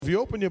If you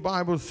open your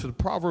Bibles to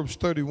Proverbs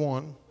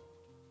 31,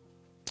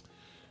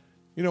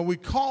 we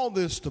call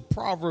this the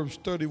Proverbs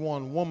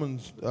 31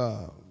 woman's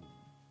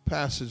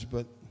passage,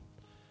 but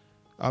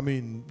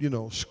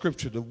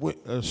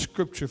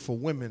scripture for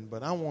women.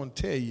 But I want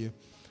to tell you,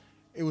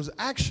 it was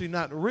actually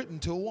not written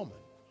to a woman.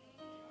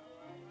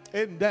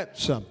 Isn't that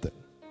something?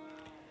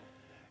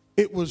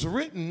 It was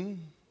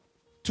written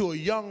to a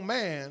young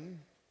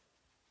man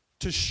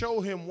to show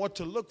him what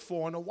to look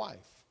for in a wife.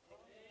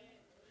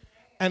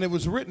 And it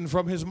was written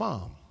from his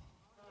mom.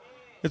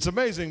 It's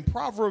amazing.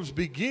 Proverbs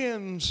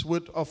begins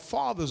with a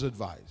father's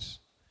advice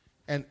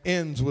and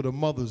ends with a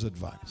mother's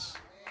advice.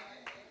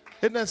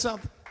 Isn't that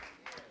something?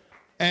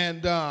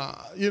 And,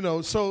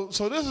 so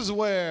this is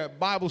where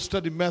Bible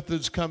study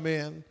methods come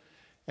in,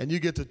 and you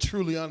get to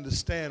truly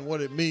understand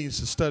what it means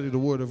to study the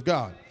Word of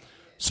God.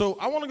 So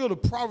I want to go to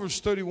Proverbs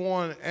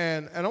 31,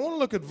 and I want to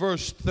look at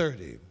verse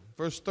 30.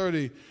 Verse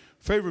 30,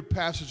 favorite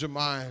passage of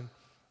mine.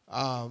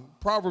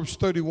 Proverbs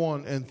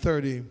 31 and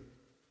 30,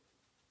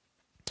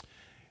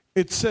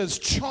 it says,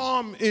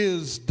 charm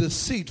is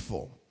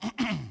deceitful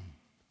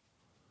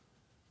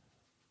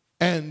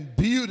and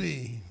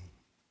beauty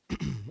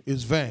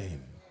is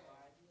vain.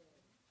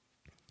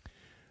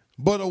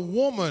 But a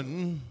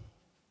woman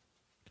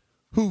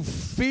who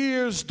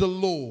fears the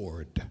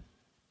Lord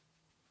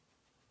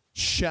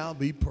shall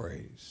be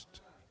praised.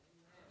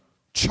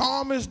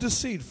 Charm is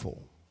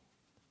deceitful,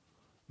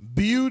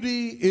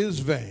 beauty is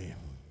vain.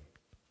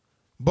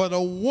 But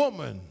a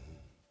woman,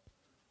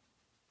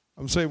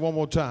 I'm saying one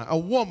more time, a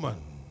woman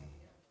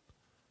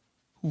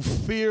who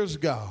fears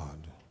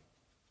God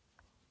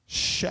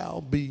shall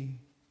be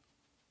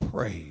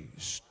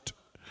praised.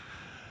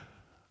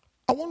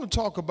 I want to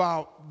talk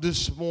about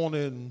this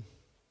morning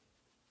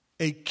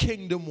a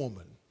kingdom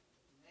woman.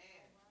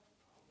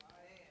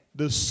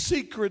 The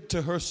secret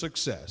to her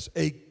success,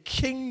 a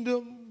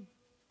kingdom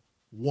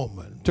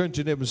woman. Turn to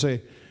your neighbor and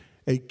say,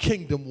 a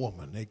kingdom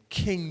woman, a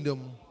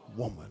kingdom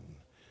woman.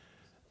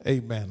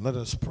 Amen. Let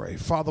us pray.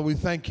 Father, we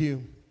thank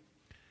you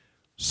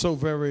so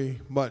very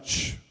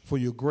much for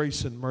your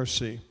grace and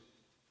mercy.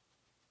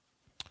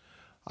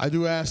 I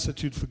do ask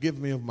that you'd forgive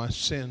me of my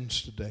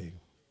sins today.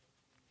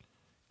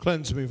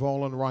 Cleanse me of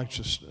all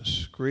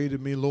unrighteousness. Create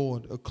in me,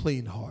 Lord, a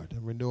clean heart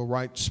and renew a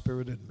right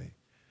spirit in me.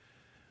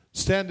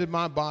 Stand in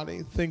my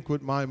body, think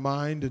with my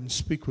mind, and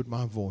speak with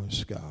my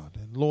voice, God.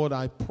 And Lord,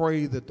 I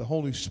pray that the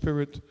Holy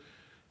Spirit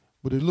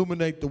would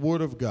illuminate the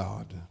Word of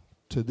God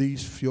to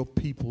these your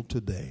people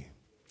today.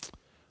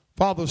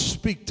 Father,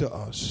 speak to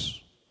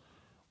us.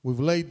 We've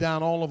laid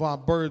down all of our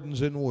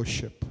burdens in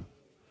worship.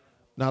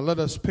 Now let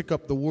us pick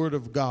up the Word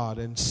of God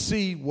and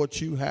see what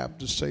you have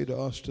to say to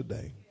us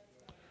today.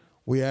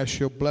 We ask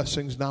your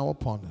blessings now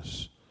upon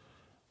us.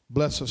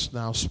 Bless us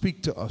now.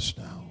 Speak to us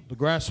now. The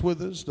grass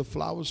withers, the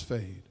flowers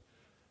fade,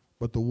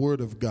 but the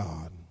Word of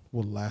God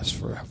will last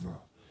forever.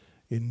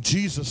 In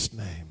Jesus'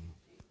 name,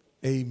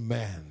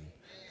 amen.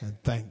 And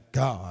thank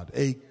God.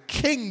 A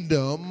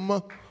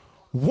kingdom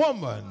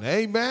woman.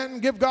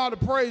 Amen. Give God a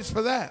praise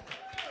for that.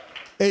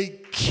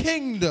 A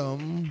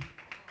kingdom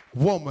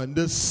woman.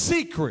 The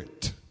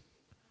secret.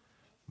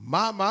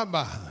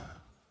 My.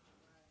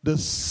 The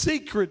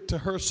secret to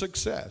her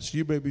success.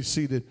 You may be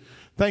seated.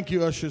 Thank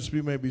you, ushers.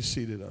 We may be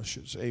seated,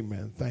 ushers.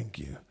 Amen. Thank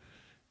you.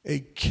 A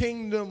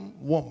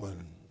kingdom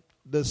woman.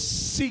 The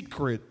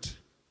secret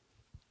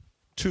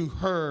to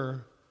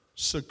her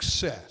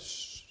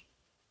success.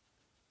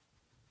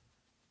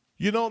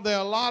 There are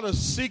a lot of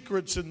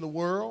secrets in the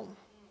world,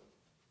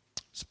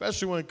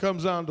 especially when it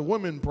comes down to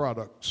women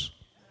products.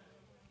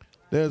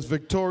 There's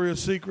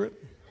Victoria's Secret.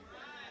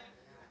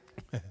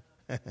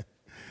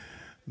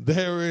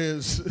 There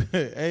is,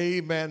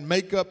 amen,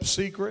 makeup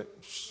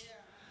secrets.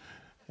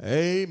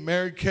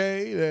 Mary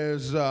Kay.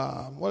 There's,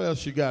 what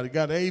else you got? You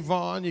got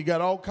Avon. You got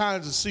all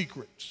kinds of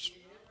secrets.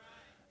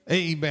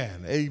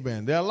 Amen,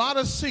 amen. There are a lot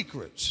of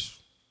secrets.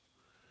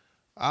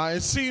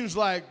 It seems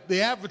like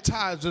the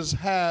advertisers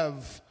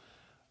have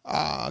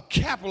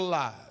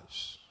capitalized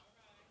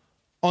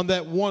on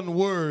that one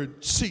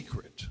word,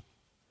 secret.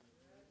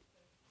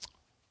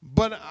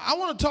 But I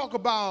want to talk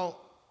about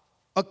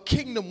a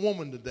kingdom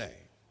woman today.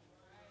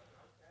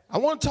 I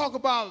want to talk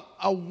about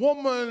a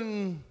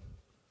woman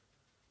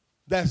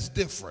that's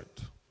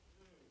different.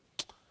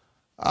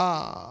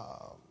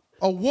 A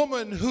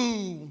woman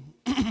who,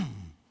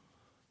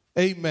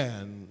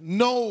 amen,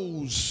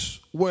 knows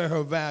where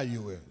her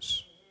value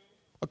is.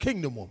 A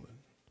kingdom woman.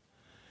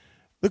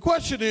 The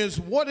question is,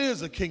 what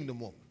is a kingdom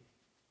woman?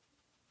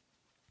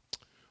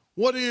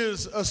 What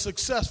is a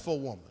successful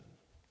woman?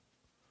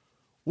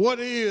 What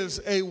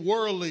is a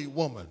worldly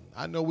woman?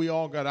 I know we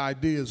all got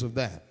ideas of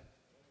that.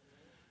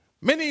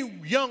 Many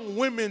young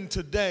women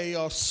today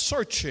are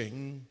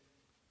searching,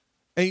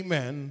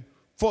 amen,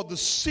 for the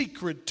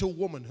secret to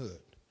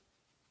womanhood.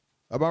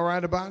 Am I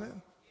right about it?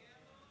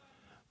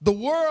 The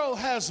world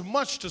has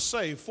much to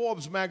say.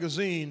 Forbes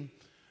magazine,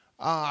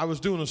 I was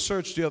doing a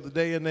search the other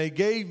day, and they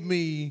gave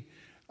me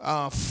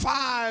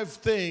 5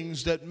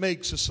 things that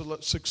makes a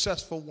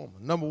successful woman.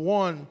 Number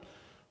 1,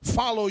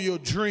 follow your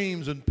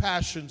dreams and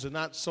passions and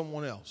not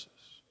someone else's.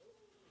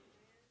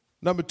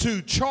 Number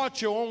 2,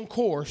 chart your own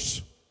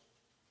course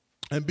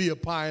and be a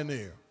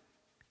pioneer.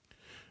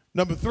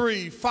 Number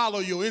 3, follow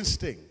your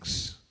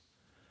instincts.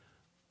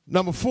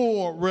 Number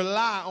 4,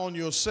 rely on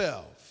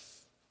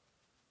yourself.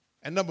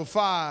 And number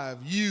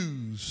 5,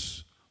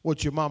 use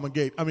what your mama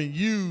gave.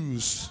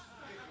 Use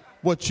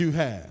what you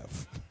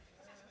have.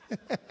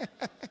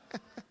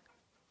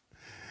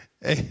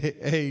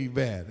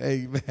 Amen.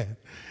 Amen.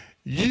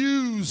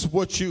 Use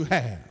what you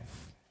have.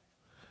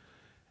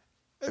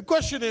 The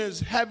question is,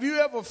 have you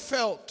ever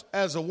felt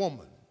as a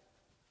woman,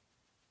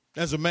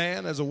 as a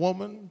man, as a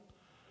woman,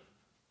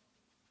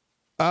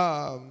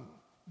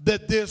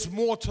 that there's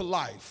more to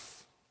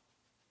life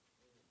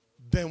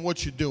than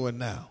what you're doing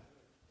now?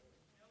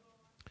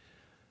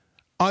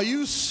 Are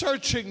you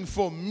searching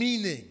for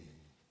meaning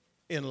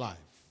in life?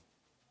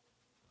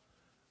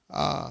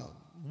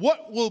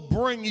 What will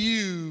bring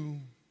you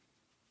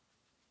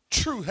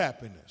true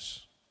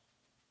happiness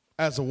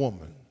as a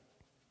woman?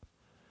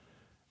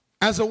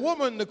 As a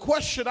woman, the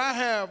question I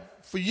have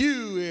for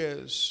you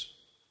is,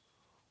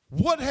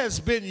 what has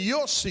been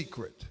your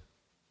secret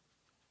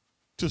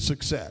to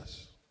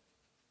success?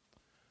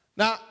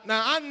 Now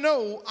I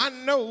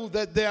know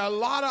that there are a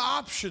lot of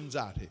options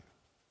out here.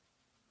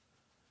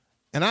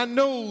 And I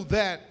know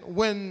that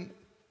when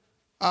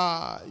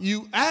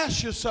you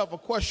ask yourself a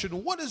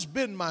question, what has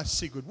been my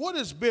secret? What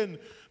has been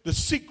the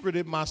secret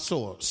in my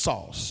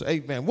sauce?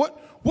 Amen.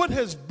 What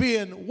has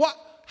been,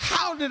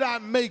 how did I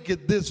make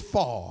it this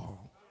far?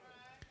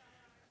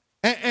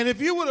 And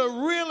if you were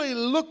to really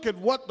look at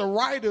what the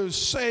writer is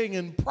saying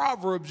in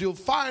Proverbs, you'll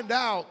find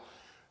out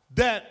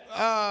that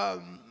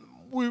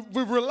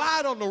we've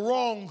relied on the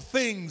wrong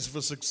things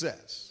for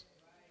success.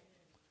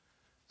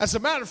 As a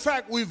matter of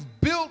fact, we've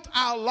built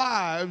our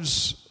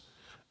lives,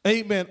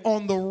 amen,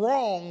 on the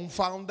wrong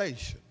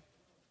foundation.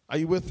 Are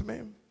you with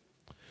me?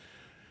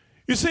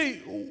 You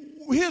see,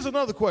 here's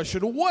another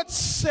question. What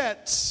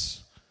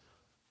sets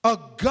a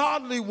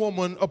godly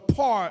woman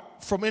apart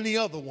from any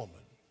other woman?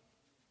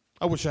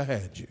 I wish I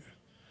had you.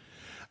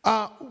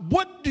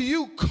 What do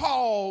you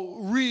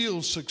call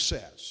real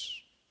success?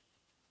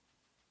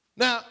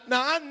 Now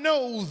I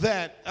know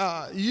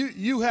that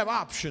you have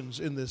options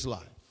in this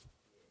life.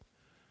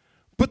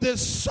 But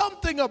there's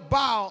something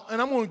about, and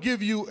I'm going to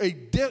give you a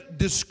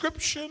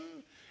description,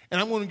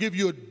 and I'm going to give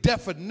you a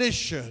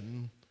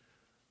definition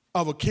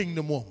of a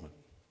kingdom woman.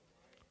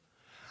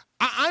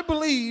 I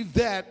believe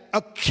that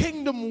a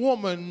kingdom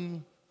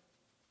woman,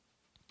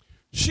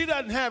 she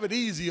doesn't have it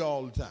easy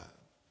all the time.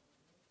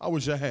 I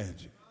wish I had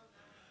you.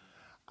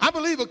 I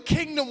believe a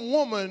kingdom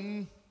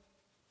woman,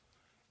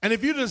 and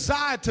if you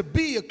desire to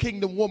be a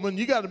kingdom woman,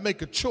 you got to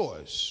make a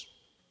choice.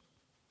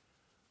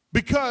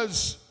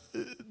 Because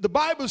the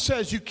Bible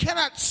says you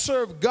cannot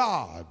serve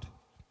God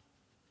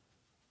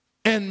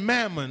and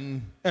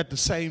mammon at the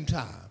same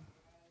time.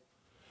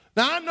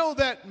 Now, I know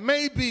that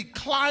maybe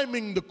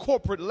climbing the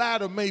corporate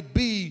ladder may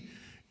be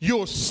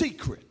your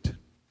secret.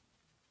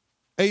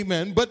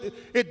 Amen. But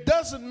it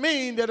doesn't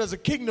mean that as a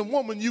kingdom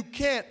woman you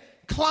can't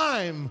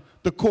climb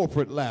the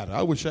corporate ladder.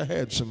 I wish I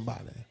had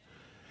somebody.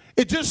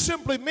 It just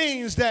simply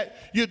means that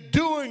you're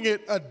doing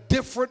it a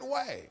different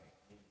way.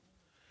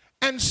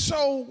 And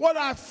so what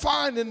I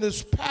find in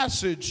this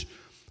passage,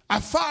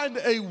 I find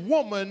a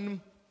woman,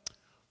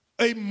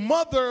 a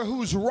mother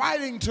who's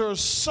writing to her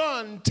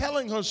son,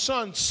 telling her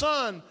son,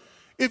 son,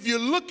 if you're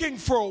looking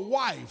for a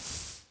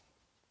wife,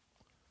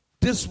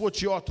 this is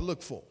what you ought to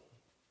look for.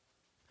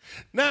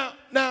 Now,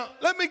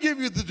 let me give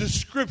you the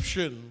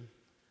description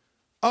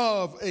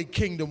of a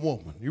kingdom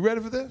woman. You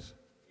ready for this?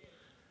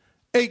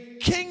 A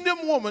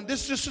kingdom woman,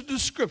 this is just a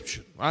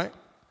description, right?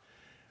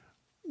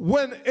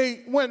 When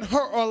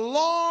her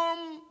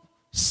alarm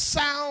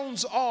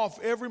sounds off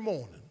every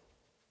morning,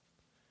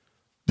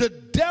 the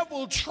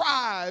devil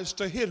tries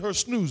to hit her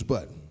snooze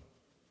button.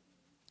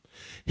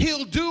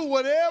 He'll do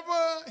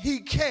whatever he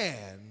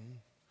can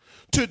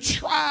to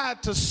try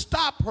to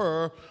stop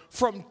her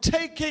from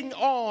taking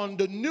on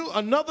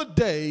another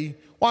day,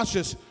 watch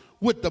this,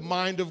 with the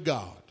mind of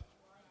God.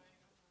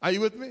 Are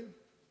you with me?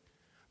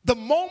 The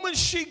moment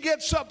she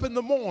gets up in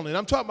the morning,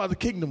 I'm talking about the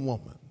kingdom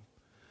woman,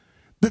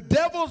 the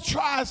devil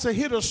tries to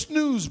hit her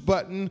snooze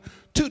button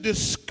to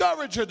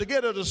discourage her, to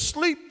get her to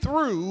sleep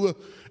through,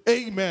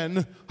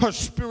 amen, her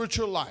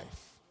spiritual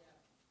life.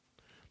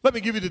 Let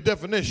me give you the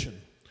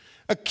definition.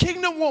 A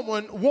kingdom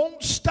woman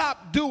won't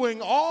stop doing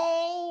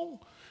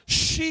all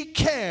she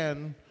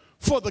can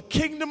for the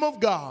kingdom of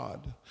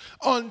God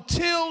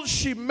until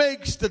she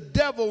makes the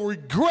devil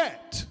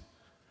regret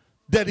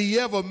that he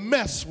ever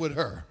messed with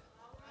her.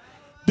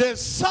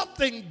 There's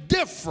something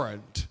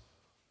different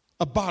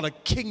about a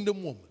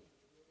kingdom woman.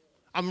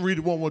 I'm going to read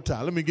it one more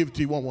time. Let me give it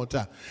to you one more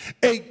time.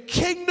 A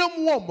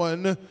kingdom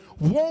woman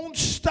won't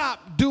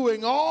stop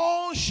doing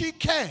all she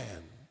can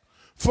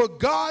for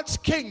God's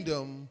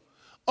kingdom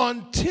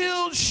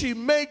until she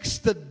makes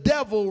the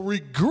devil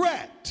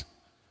regret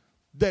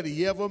that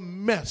he ever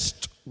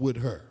messed with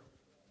her.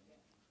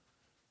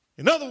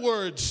 In other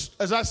words,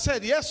 as I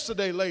said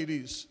yesterday,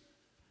 ladies,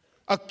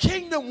 a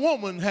kingdom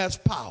woman has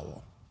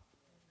power.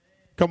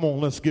 Come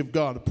on, let's give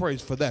God a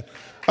praise for that.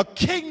 A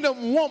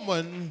kingdom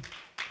woman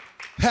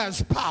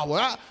has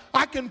power.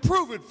 I can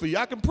prove it for you.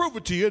 I can prove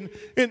it to you.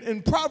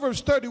 In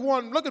Proverbs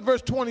 31, look at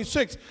verse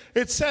 26.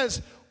 It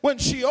says, when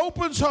she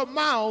opens her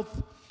mouth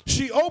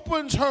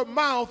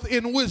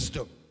in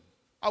wisdom.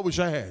 I wish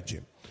I had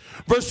you.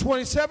 Verse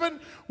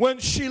 27, when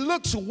she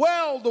looks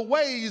well the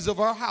ways of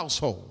her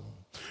household.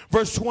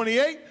 Verse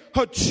 28,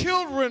 her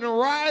children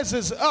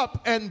rises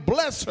up and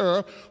bless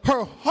her,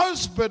 her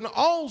husband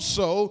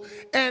also,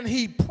 and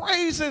he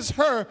praises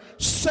her,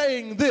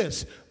 saying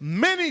this,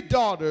 many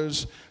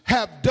daughters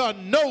have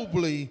done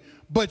nobly,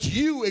 but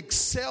you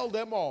excel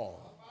them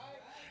all.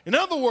 In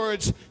other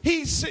words,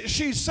 he's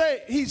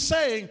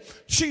saying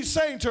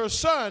to her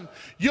son,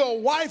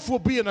 your wife will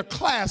be in a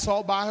class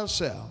all by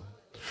herself.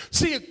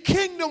 See, a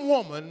kingdom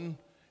woman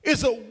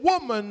is a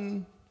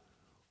woman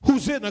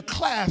who's in a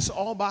class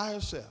all by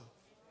herself.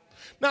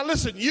 Now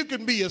listen, you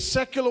can be a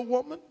secular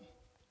woman.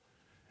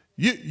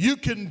 You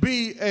can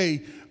be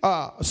a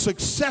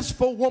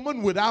successful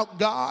woman without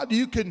God.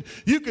 You can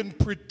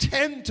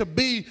pretend to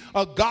be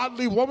a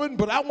godly woman,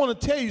 but I want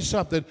to tell you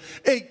something.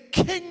 A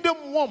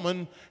kingdom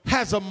woman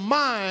has a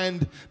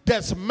mind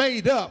that's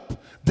made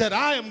up that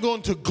I am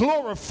going to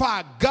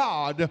glorify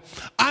God.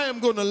 I am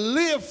going to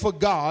live for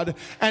God,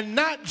 and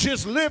not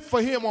just live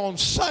for him on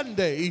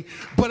Sunday,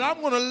 but I'm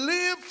going to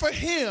live for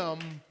him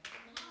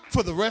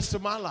for the rest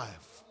of my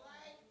life.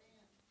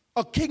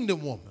 A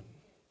kingdom woman.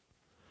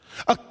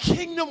 A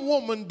kingdom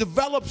woman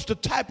develops the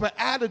type of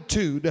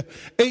attitude,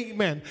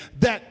 amen,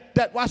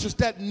 that watch this,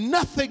 that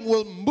nothing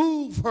will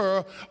move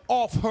her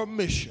off her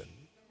mission.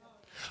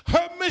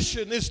 Her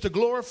mission is to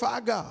glorify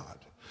God.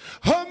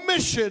 Her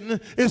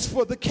mission is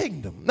for the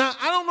kingdom. Now,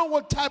 I don't know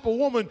what type of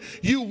woman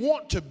you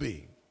want to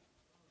be.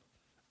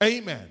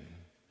 Amen.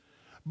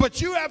 But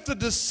you have to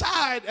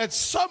decide at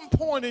some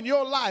point in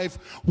your life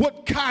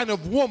what kind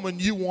of woman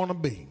you want to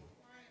be.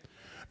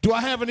 Do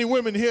I have any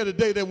women here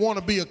today that want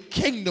to be a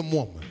kingdom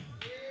woman?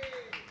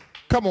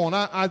 Come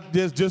on,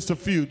 there's just a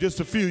few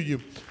of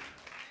you.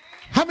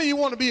 How many of you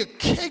want to be a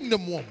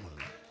kingdom woman?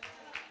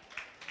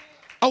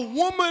 A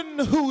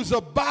woman who's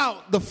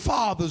about the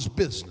Father's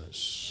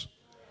business.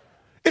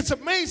 It's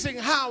amazing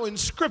how in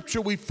Scripture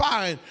we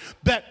find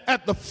that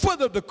at the foot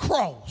of the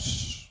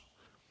cross,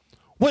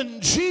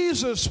 when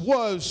Jesus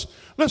was,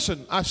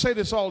 listen, I say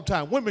this all the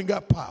time, women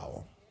got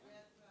power.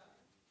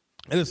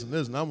 And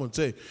listen, I'm going to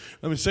tell you,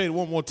 let me say it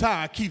one more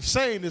time. I keep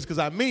saying this because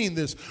I mean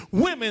this.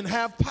 Women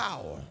have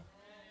power.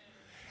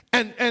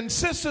 And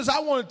sisters, I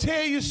want to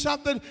tell you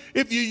something.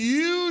 If you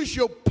use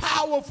your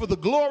power for the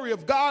glory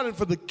of God and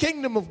for the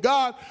kingdom of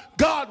God,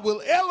 God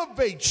will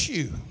elevate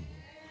you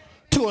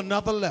to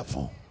another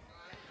level.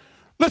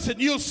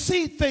 Listen, you'll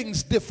see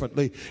things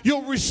differently.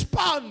 You'll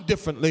respond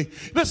differently.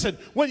 Listen,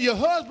 when your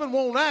husband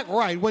won't act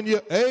right,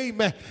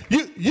 amen,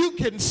 you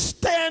can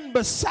stand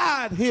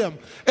beside him,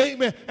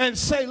 amen, and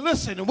say,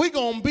 listen, we're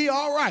going to be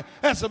all right.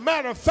 As a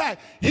matter of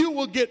fact, you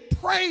will get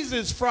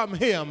praises from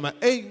him,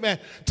 amen,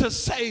 to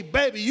say,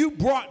 baby, you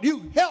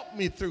helped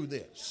me through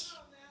this.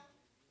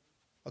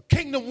 A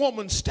kingdom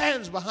woman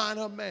stands behind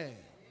her man.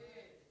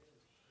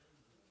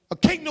 A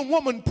kingdom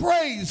woman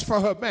prays for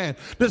her man.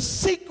 The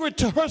secret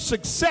to her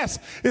success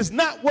is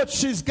not what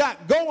she's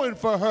got going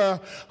for her.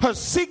 Her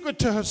secret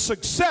to her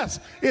success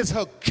is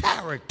her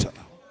character.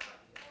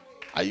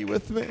 Are you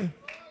with me?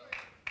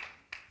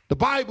 The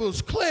Bible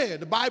is clear.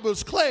 The Bible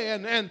is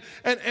clear.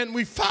 And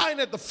we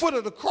find at the foot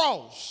of the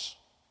cross,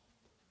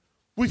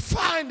 we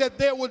find that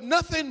there were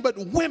nothing but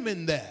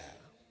women there.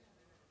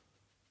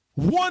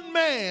 One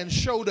man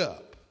showed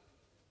up,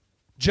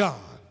 John.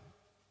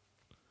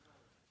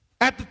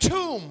 At the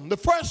tomb, the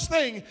first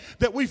thing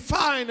that we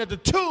find at the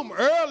tomb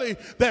early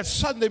that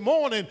Sunday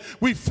morning,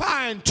 we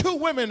find two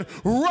women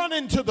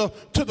running to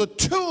the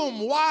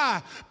tomb.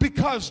 Why?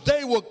 Because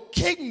they were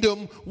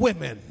kingdom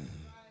women.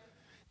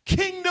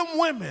 Kingdom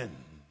women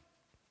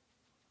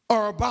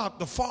are about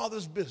the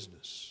Father's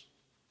business.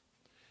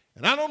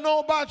 And I don't know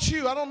about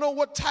you. I don't know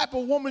what type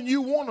of woman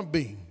you want to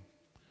be.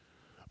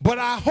 But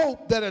I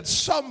hope that at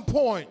some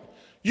point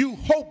you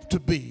hope to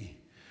be,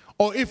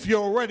 or if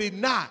you're already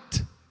not,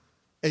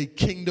 a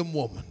kingdom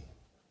woman.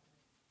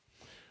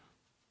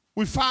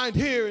 We find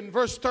here in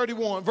verse 30,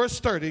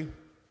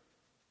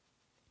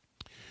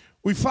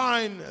 we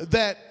find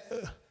that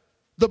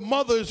the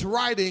mother's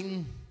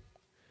writing,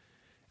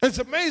 it's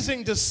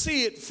amazing to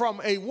see it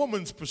from a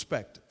woman's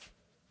perspective.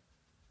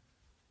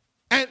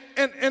 And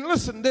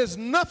listen, there's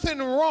nothing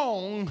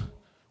wrong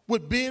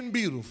with being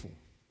beautiful.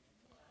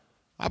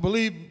 I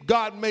believe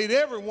God made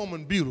every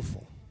woman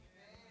beautiful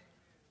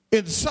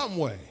in some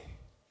way.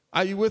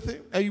 Are you with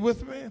it? Are you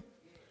with me?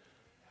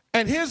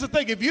 And here's the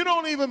thing, if you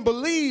don't even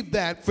believe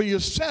that for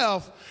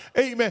yourself,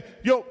 amen,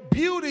 your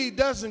beauty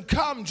doesn't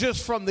come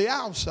just from the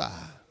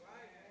outside.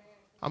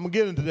 I'm going to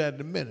get into that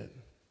in a minute.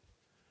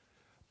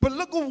 But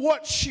look at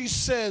what she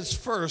says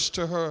first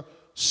to her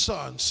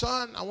son.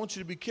 Son, I want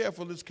you to be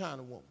careful of this kind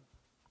of woman.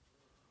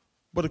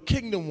 but a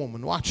kingdom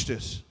woman. Watch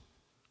this.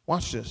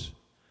 Watch this.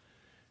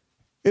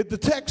 The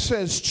text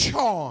says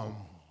charm.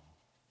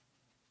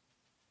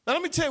 Now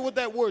let me tell you what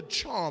that word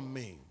charm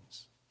means.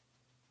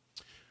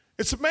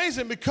 It's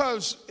amazing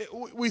because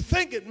we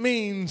think it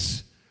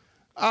means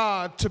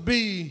to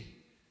be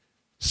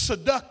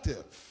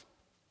seductive,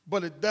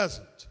 but it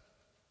doesn't.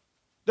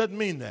 Doesn't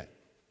mean that.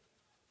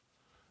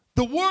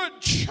 The word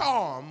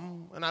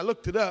charm, and I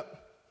looked it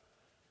up,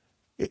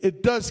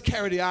 it does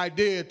carry the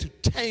idea to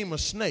tame a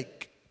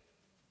snake.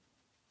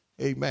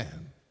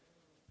 Amen.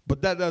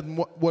 But that doesn't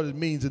what it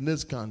means in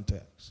this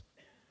context.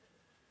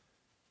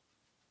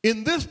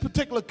 In this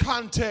particular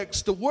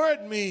context, the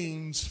word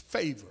means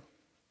favor.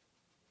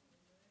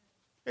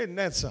 Isn't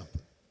that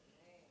something?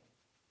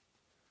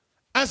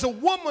 As a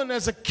woman,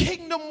 as a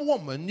kingdom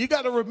woman, you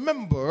got to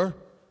remember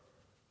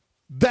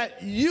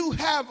that you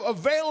have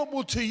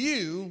available to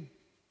you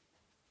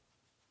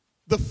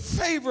the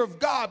favor of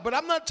God. But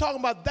I'm not talking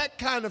about that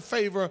kind of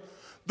favor.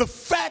 The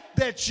fact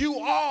that you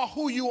are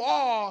who you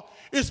are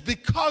is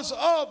because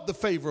of the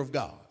favor of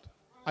God.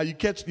 You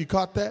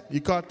caught that?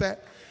 You caught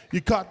that?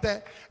 You caught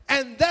that?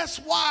 And that's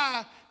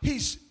why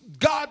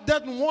God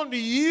doesn't want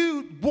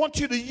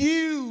you to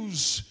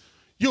use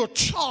your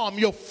charm,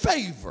 your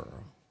favor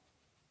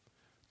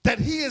that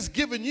he has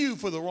given you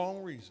for the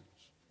wrong reasons.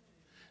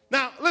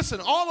 Now, listen,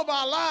 all of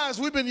our lives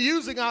we've been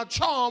using our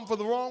charm for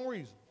the wrong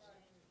reasons.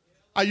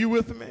 Are you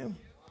with me?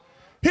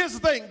 Here's the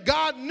thing.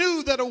 God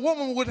knew that a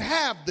woman would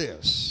have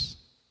this.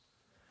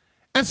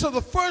 And so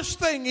the first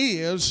thing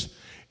is,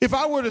 if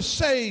I were to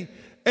say,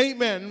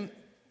 amen,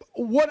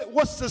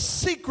 what's the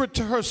secret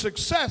to her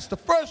success? The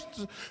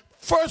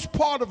first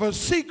part of her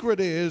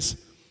secret is,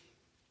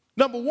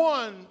 number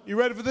one, you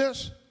ready for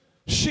this?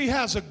 She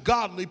has a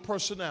godly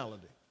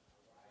personality.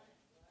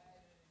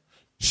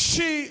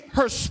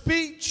 Her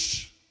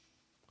speech,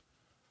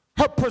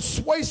 her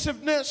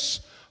persuasiveness,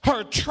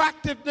 her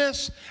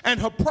attractiveness, and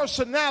her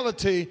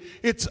personality,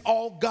 it's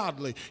all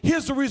godly.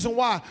 Here's the reason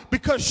why.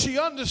 Because she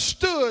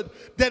understood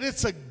that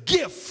it's a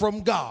gift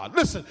from God.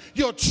 Listen,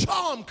 your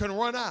charm can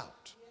run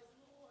out.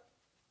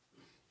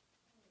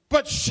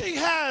 But she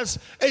has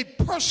a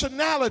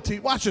personality.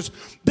 Watch this.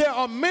 There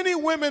are many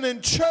women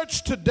in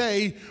church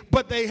today,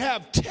 but they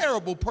have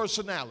terrible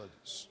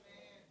personalities.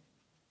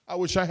 I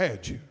wish I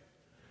had you.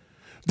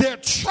 They're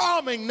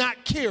charming,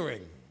 not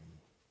caring.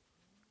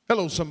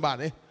 Hello,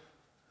 somebody.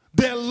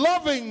 They're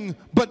loving,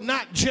 but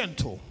not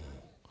gentle.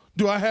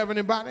 Do I have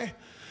anybody?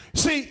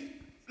 See,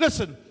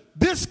 listen,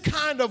 this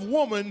kind of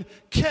woman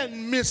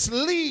can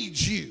mislead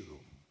you.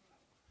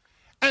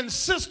 And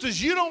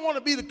sisters, you don't want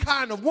to be the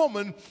kind of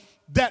woman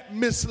that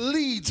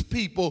misleads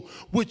people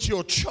with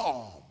your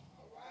charm.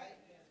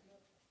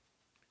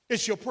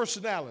 It's your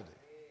personality.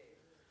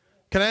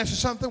 Can I ask you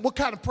something? What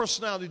kind of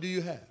personality do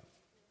you have?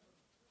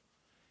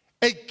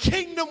 A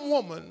kingdom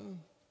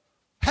woman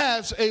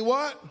has a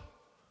what?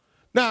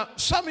 Now,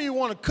 some of you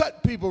want to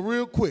cut people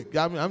real quick.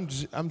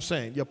 I'm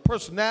saying your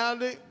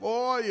personality,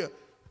 boy.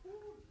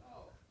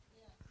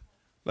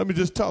 Let me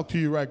just talk to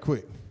you right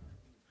quick.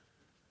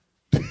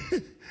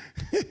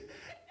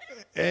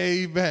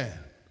 Amen.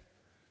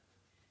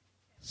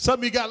 Some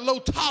of you got low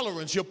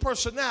tolerance, your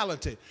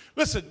personality.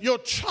 Listen, your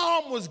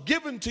charm was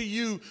given to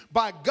you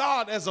by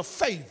God as a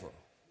favor.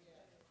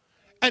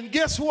 And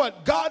guess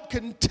what? God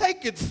can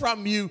take it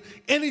from you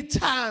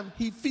anytime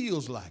he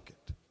feels like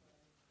it.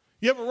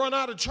 You ever run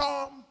out of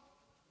charm?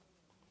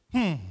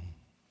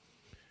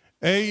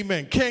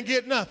 Amen. Can't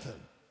get nothing.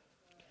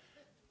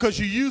 Because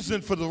you're using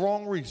it for the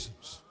wrong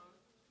reasons.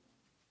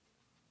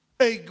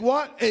 A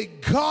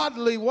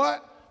godly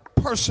what?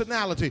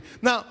 Personality.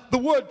 Now, the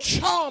word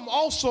charm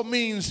also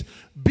means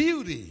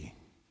beauty.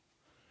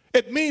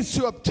 It means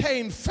to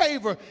obtain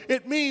favor.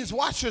 It means,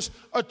 watch this,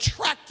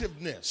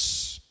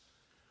 attractiveness.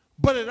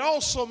 But it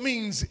also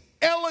means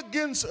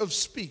elegance of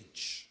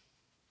speech.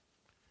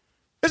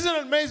 Isn't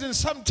it amazing?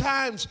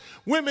 Sometimes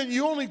women,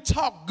 you only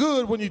talk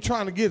good when you're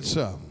trying to get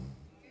something.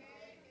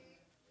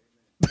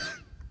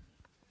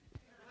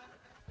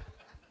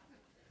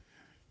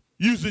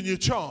 Using your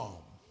charm.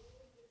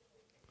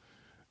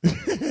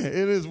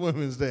 It is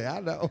Women's Day, I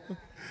know.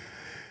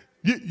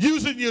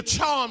 Using your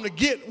charm to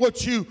get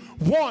what you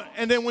want,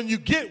 and then when you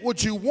get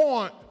what you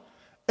want,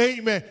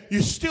 amen,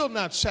 you're still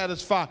not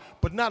satisfied,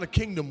 but not a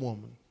kingdom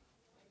woman.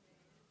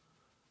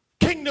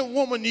 Kingdom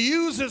woman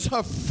uses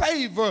her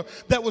favor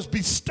that was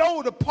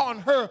bestowed upon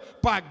her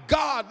by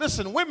God.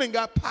 Listen, women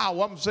got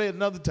power. I'm going to say it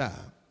another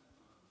time.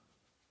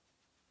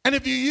 And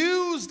if you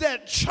use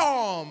that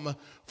charm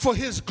for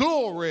his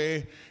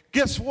glory,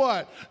 guess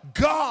what?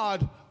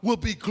 God will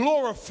be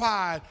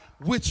glorified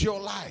with your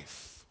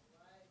life.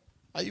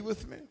 Are you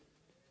with me?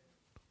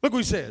 Look what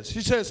he says.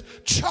 He says,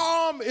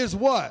 charm is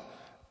what?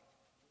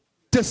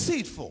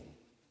 Deceitful.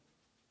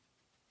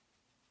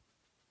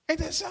 Ain't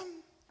that something?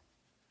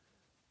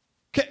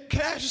 Can I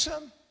ask you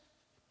something?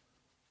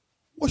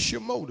 What's your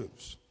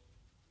motives?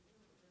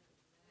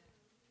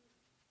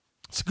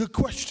 It's a good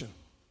question.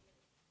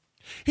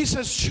 He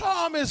says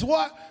charm is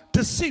what?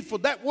 Deceitful.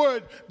 That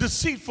word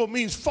deceitful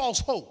means false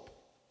hope.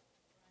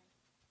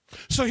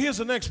 So here's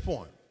the next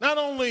point. Not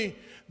only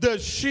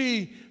does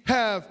she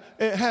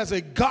has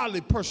a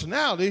godly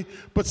personality,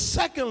 but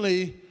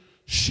secondly,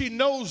 she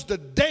knows the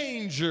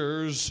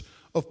dangers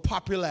of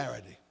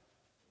popularity.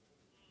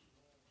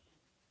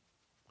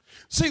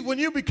 See, when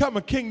you become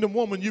a kingdom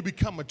woman, you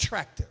become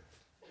attractive.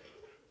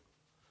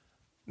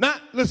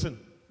 Listen,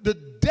 the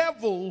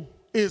devil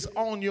is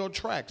on your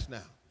tracks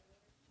now.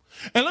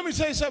 And let me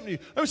say something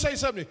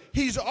to you.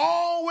 He's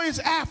always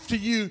after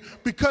you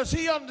because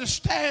he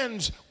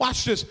understands,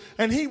 watch this,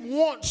 and he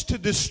wants to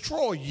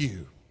destroy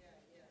you.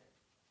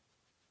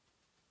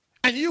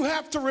 And you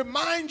have to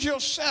remind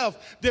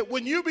yourself that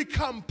when you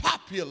become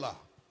popular,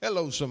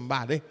 hello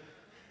somebody,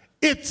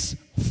 it's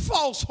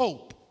false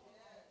hope.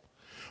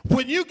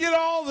 When you get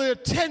all the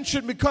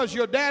attention because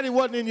your daddy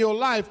wasn't in your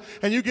life,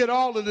 and you get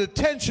all of the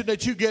attention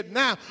that you get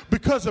now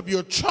because of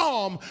your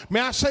charm, may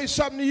I say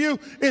something to you?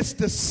 It's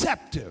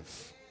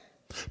deceptive.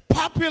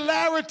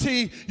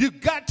 Popularity, you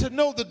got to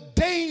know the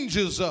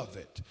dangers of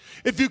it.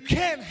 If you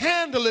can't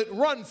handle it,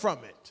 run from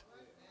it.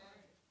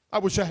 I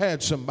wish I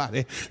had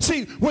somebody.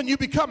 See, when you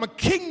become a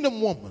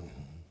kingdom woman,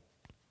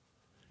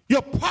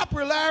 your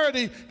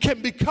popularity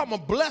can become a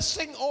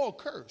blessing or a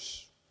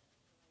curse.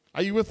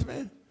 Are you with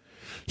me?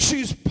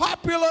 She's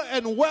popular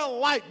and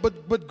well-liked,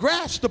 but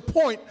grasp the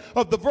point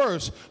of the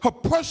verse. Her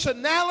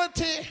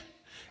personality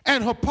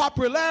and her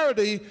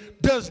popularity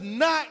does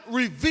not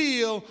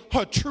reveal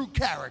her true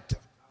character.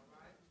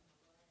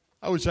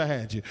 I wish I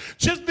had you.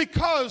 Just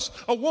because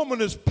a woman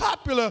is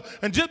popular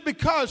and just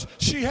because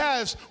she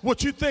has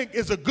what you think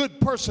is a good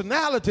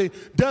personality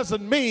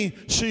doesn't mean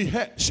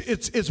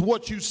it's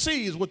what you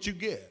see is what you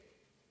get.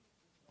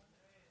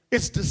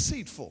 It's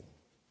deceitful.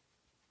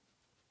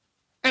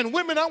 And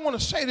women, I want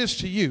to say this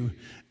to you.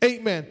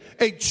 Amen.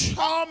 A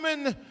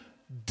charming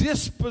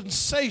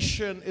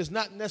dispensation is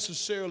not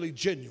necessarily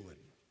genuine.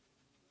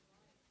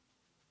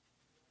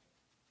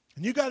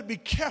 And you got to be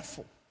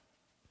careful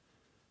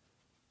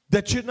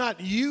that you're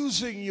not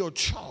using your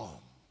charm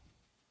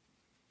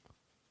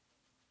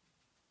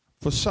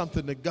for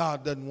something that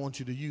God doesn't want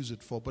you to use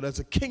it for. But as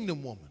a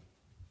kingdom woman,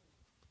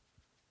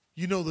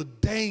 you know the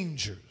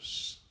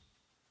dangers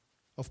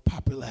of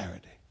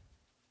popularity.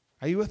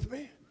 Are you with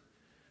me?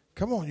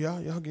 Come on, y'all.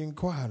 Y'all getting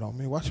quiet on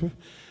me. Watch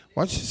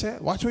what she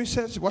said. Watch what he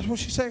says. Watch what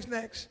she says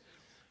next.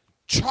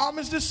 Charm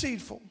is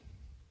deceitful.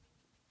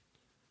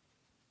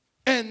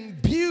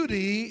 And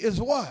beauty is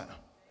what?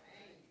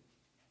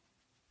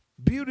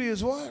 Beauty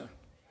is what?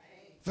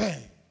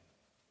 Vain.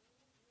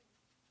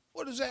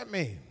 What does that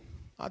mean?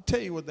 I'll tell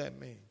you what that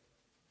means.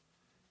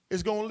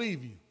 It's going to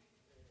leave you.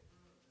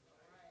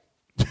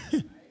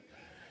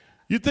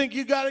 You think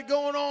you got it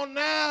going on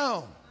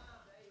now.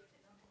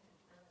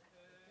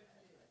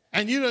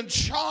 And you done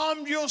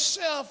charmed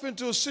yourself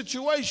into a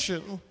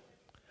situation.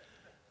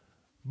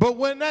 But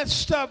when that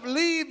stuff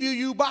leave you,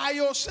 you by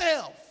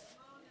yourself.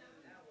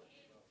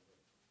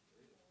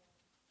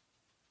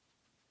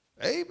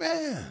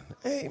 Amen.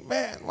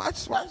 Amen.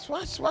 Watch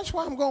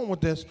where I'm going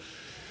with this.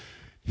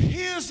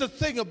 Here's the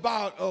thing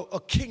about a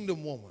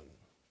kingdom woman.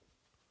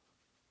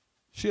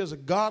 She has a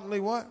godly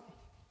what?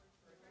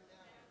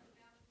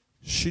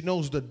 She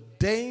knows the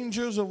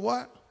dangers of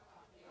what?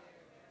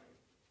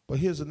 But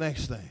here's the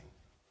next thing.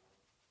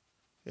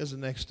 Here's the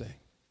next thing.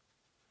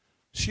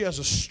 She has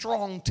a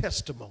strong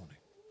testimony.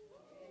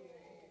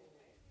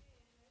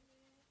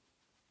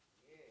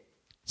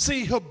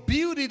 See, her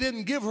beauty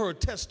didn't give her a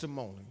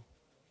testimony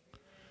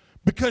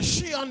because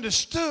she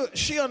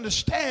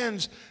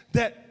understands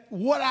that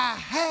what I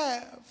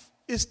have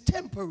is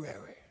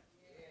temporary.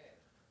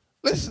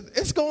 Listen,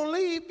 it's going to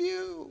leave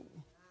you.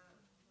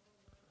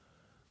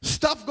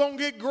 Stuff going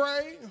to get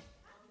gray.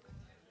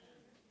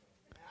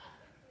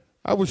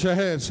 I wish I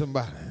had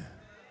somebody.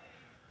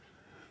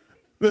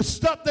 The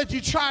stuff that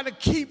you try to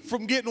keep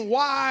from getting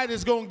wide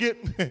is going to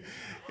get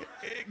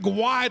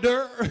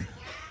wider.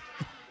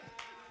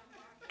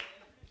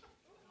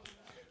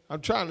 I'm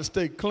trying to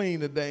stay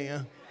clean today. Huh?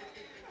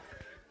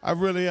 I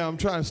really am. I'm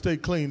trying to stay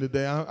clean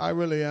today. I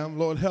really am.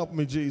 Lord, help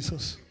me,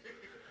 Jesus.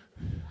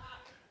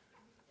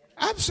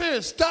 I'm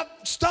serious.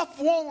 Stuff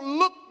won't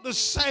look the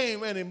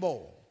same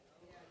anymore.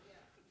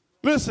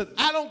 Listen,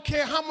 I don't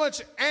care how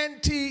much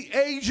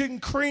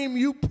anti-aging cream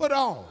you put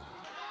on.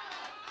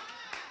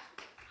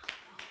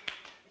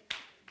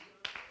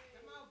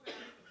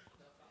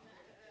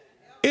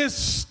 It's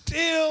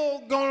still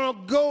going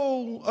to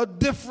go a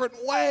different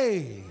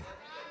way.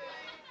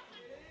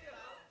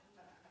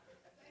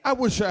 I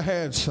wish I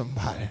had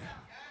somebody.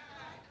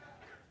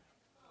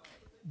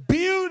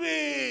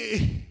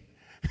 Beauty,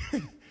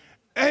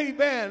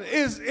 amen,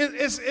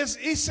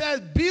 he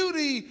says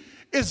beauty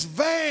is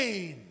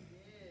vain.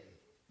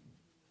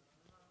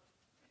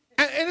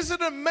 And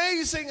isn't it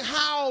amazing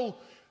how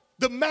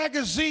the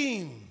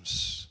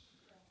magazines,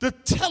 the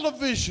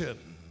television,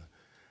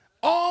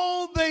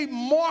 all they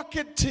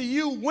market to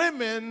you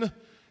women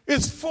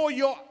is for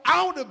your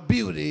outer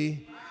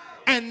beauty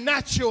and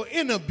not your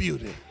inner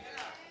beauty.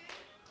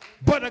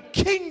 But a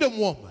kingdom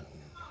woman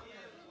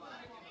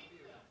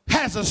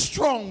has a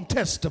strong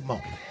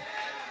testimony.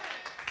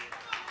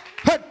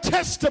 Her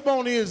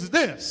testimony is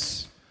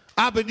this: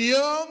 I've been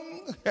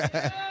young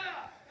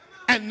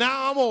and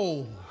now I'm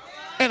old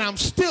and I'm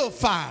still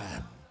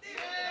fine.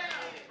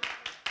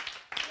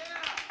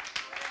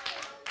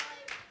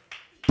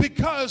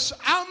 Because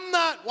I'm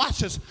not, watch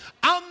this,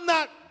 I'm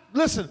not,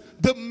 listen,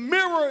 the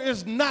mirror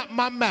is not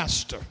my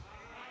master.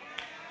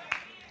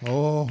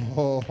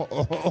 Oh,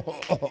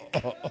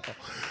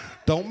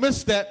 don't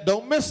miss that,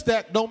 don't miss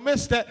that, don't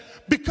miss that.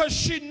 Because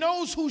she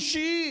knows who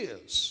she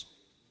is.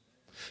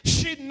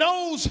 She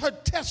knows her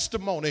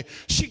testimony.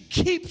 She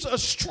keeps a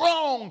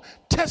strong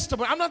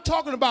testimony. I'm not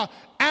talking about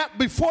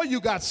before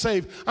you got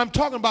saved. I'm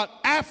talking about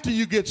after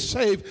you get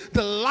saved,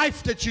 the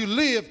life that you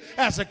live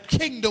as a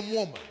kingdom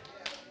woman.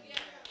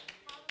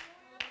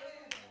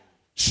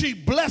 She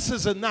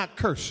blesses and not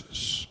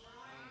curses.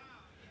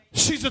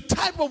 She's a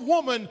type of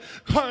woman,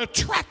 her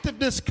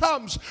attractiveness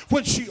comes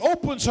when she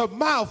opens her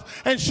mouth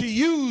and she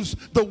uses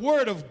the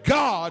word of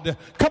God.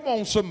 Come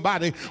on,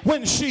 somebody.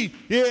 When she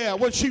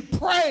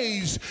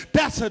prays,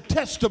 that's her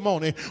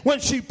testimony.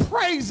 When she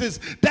praises,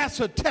 that's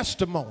her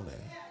testimony.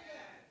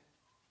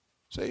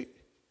 See,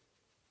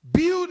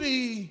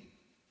 beauty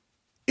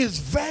is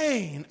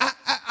vain.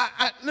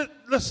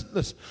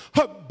 Listen.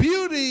 Her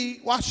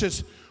beauty, watch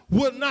this,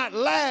 will not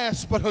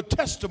last, but her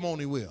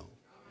testimony will.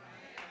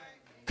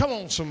 Come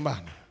on,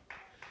 somebody.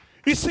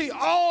 You see,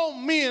 all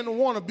men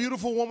want a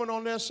beautiful woman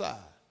on their side.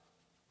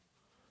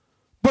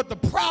 But the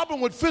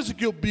problem with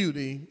physical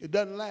beauty, it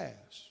doesn't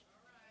last.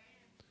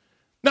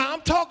 Now,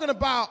 I'm talking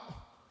about,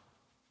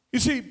 you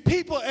see,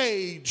 people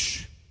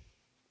age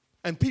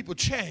and people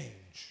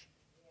change.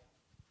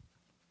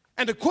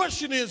 And the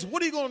question is,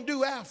 what are you going to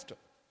do after?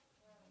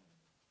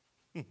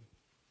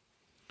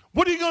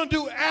 What are you going to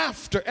do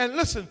after? And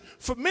listen,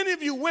 for many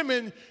of you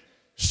women,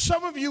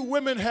 some of you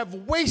women have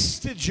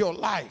wasted your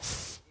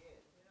life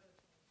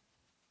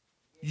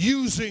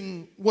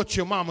using what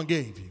your mama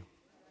gave you.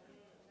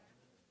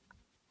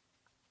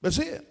 That's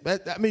it.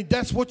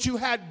 That's what you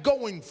had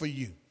going for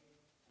you.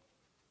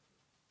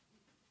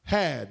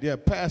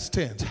 Past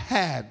tense,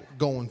 had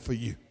going for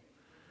you.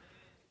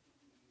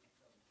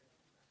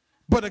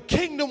 But a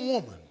kingdom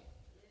woman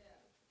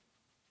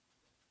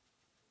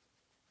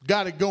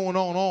got it going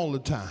on all the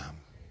time.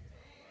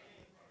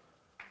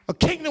 A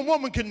kingdom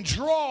woman can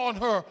draw on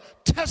her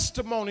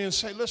testimony and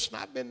say, listen,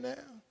 I've been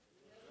there.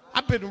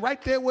 I've been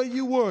right there where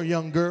you were,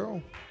 young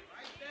girl.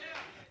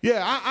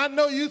 Yeah, I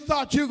know you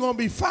thought you were going to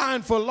be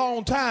fine for a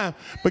long time,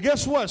 but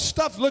guess what?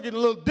 Stuff's looking a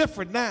little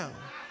different now.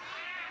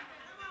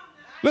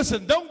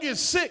 Listen, don't get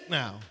sick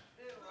now.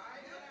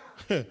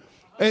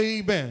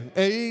 Amen.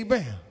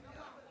 Amen.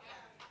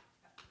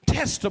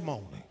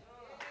 Testimony.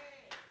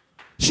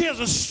 She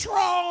has a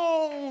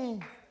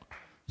strong,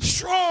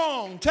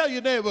 tell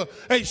your neighbor,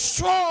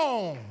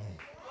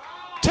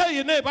 tell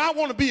your neighbor, I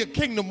want to be a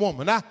kingdom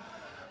woman.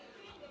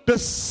 The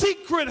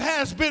secret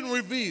has been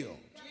revealed.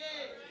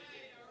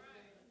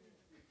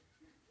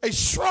 A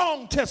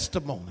strong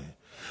testimony.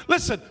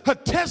 Listen, her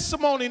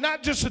testimony,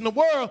 not just in the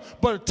world,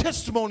 but a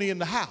testimony in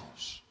the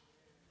house.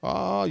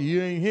 Oh,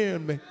 you ain't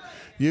hearing me.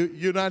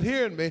 You're not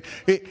hearing me.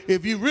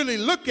 If you really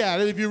look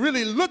at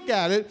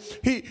it,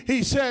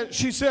 she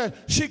said,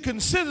 she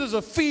considers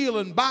a field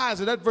and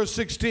buys it. That's verse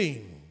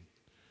 16.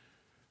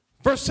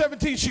 Verse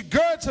 17, she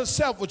girds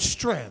herself with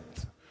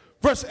strength.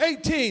 Verse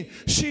 18,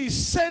 she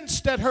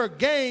sensed that her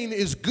gain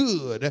is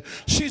good.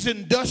 She's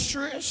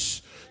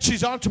industrious.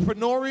 She's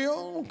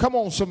entrepreneurial. Come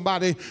on,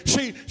 somebody.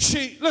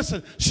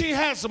 Listen, she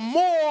has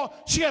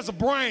a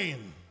brain.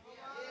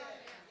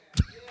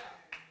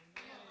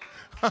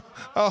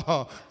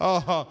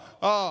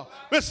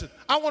 Listen,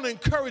 I want to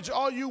encourage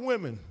all you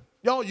women,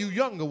 all you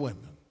younger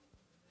women,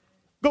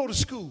 go to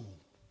school.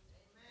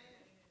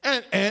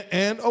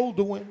 And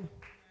older women.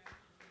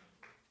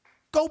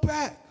 Go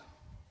back.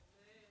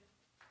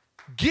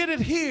 Get it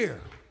here.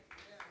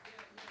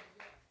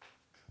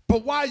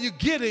 But while you're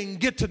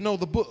get to know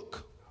the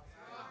book.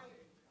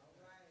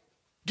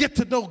 Get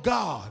to know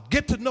God.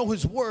 Get to know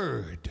his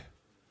word.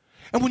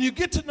 And when you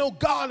get to know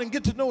God and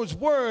get to know his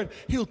word,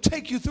 he'll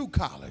take you through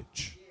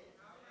college.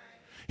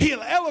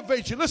 He'll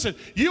elevate you. Listen,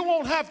 you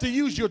won't have to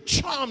use your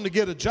charm to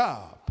get a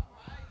job.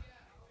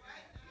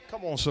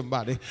 Come on,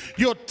 somebody.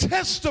 Your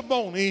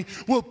testimony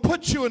will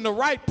put you in the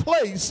right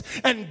place,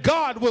 and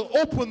God will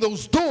open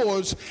those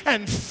doors,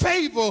 and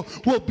favor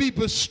will be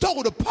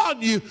bestowed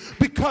upon you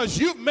because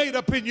you've made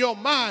up in your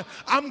mind,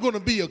 I'm going to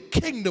be a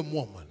kingdom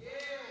woman.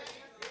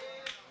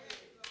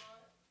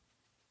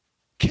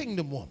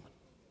 Kingdom woman.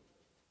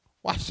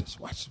 Watch this.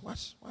 Watch.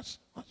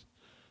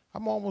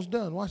 I'm almost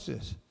done. Watch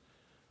this.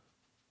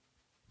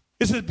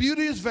 It says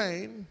beauty is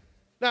vain.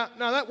 Now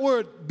that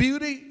word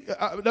beauty,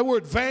 that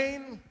word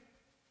vain,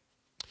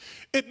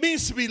 it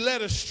means to be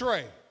led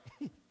astray.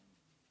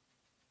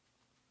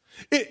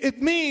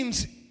 It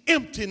means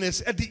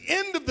emptiness. At the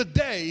end of the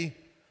day,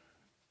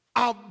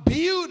 our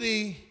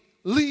beauty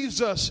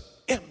leaves us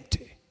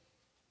empty.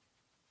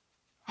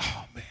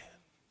 Oh, man.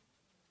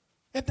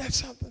 Isn't that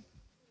something?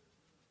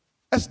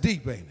 That's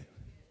deep, ain't it?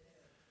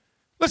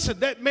 Listen,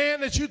 that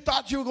man that you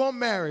thought you were going to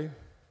marry,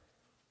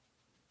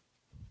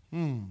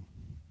 Oh,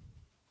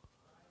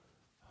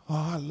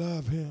 I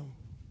love him.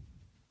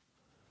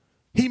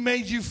 He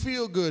made you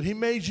feel good. He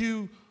made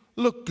you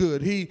look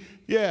good.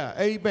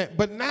 Amen.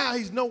 But now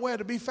he's nowhere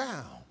to be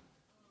found.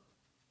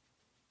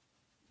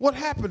 What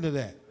happened to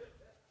that?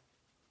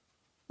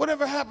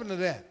 Whatever happened to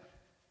that?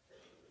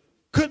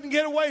 Couldn't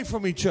get away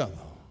from each other.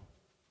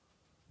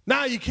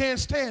 Now you can't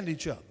stand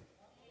each other.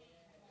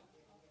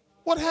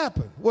 What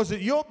happened? Was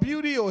it your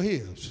beauty or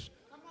his?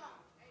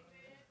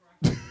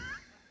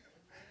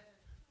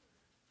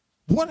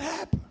 What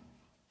happened?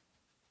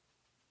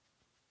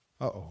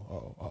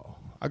 Uh-oh.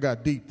 I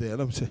got deep there.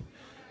 Let me see.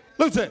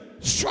 Look at that.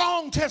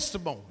 Strong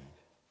testimony.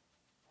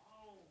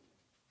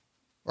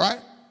 Right?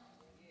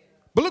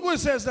 But look what it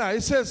says now.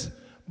 It says,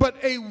 but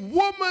a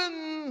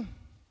woman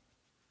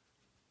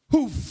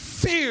who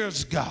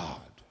fears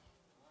God.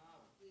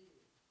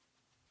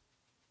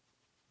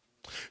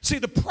 See,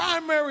 the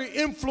primary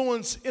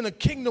influence in a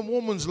kingdom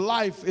woman's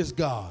life is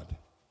God.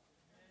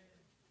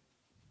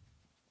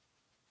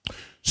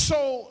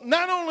 So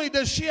not only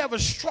does she have a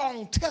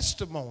strong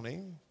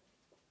testimony,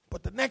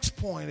 but the next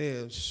point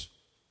is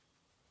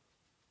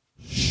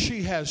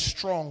she has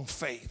strong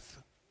faith.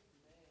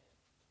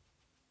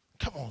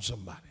 Come on,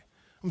 somebody.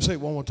 I'm going to say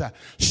it one more time.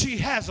 She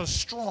has a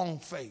strong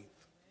faith.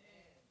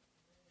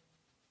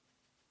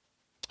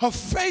 Her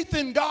faith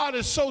in God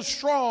is so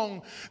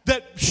strong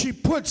that she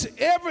puts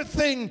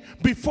everything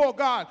before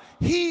God.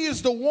 He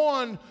is the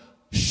one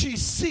she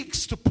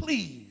seeks to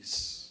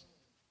please.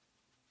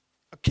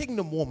 A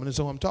kingdom woman is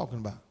what I'm talking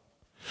about.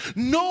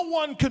 No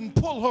one can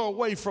pull her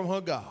away from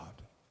her God.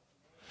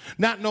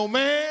 Not no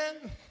man,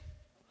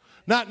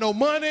 not no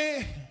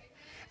money,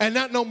 and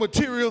not no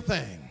material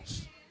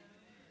things.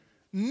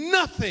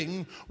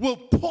 Nothing will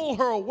pull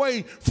her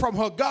away from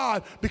her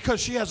God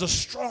because she has a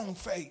strong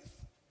faith.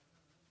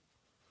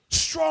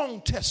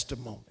 Strong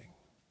testimony.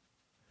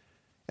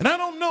 And I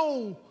don't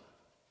know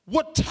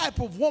what type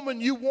of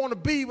woman you want to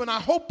be, and I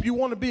hope you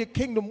want to be a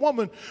kingdom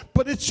woman,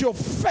 but it's your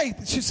faith.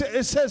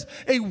 It says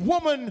a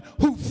woman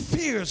who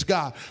fears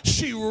God.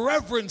 She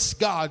reverences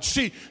God.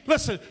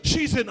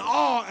 She's in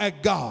awe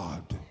at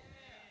God.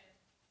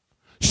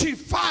 She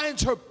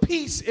finds her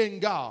peace in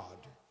God.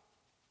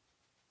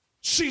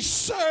 She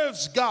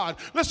serves God.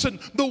 Listen,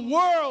 the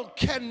world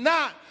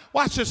cannot,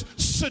 watch this,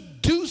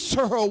 seduce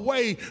her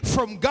away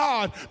from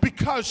God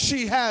because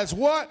she has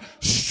what?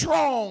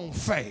 Strong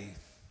faith.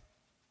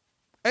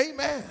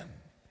 Amen.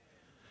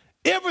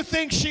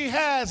 Everything she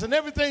has and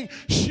everything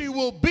she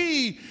will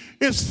be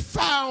is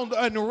found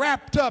and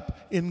wrapped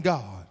up in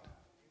God.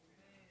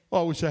 Oh,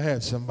 I wish I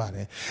had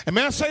somebody. And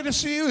may I say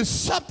this to you? It's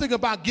something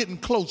about getting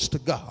close to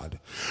God.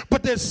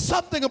 But there's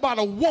something about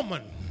a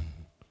woman.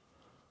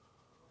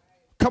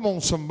 Come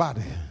on,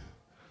 somebody.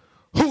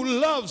 Who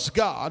loves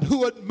God,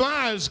 who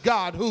admires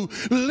God, who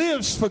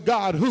lives for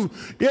God, her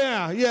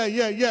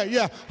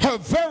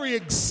very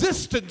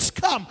existence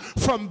comes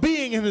from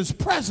being in his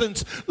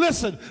presence.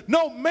 Listen,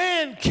 no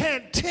man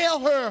can't tell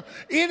her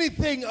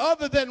anything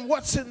other than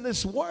what's in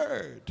this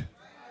word.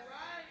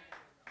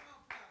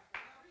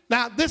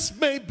 Now, this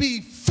may be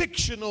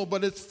fictional,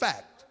 but it's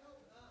fact.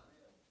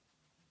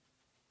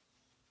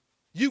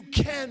 You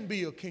can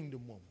be a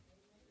kingdom woman.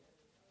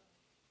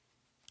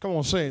 Come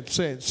on, say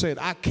it.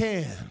 I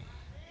can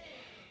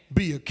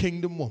be a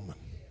kingdom woman.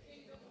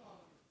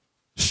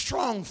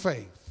 Strong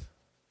faith.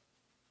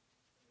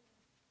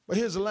 But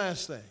here's the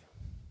last thing.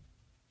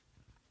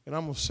 And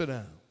I'm going to sit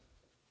down.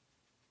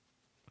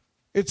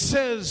 It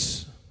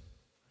says,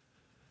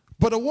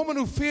 but a woman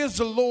who fears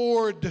the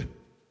Lord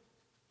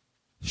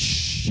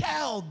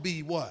shall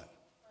be what?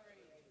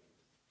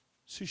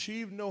 See, she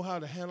even know how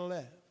to handle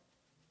that.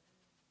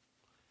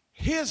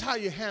 Here's how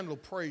you handle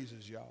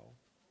praises, y'all.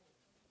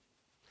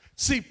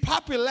 See,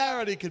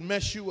 popularity can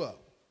mess you up.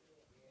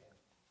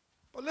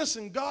 But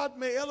listen, God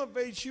may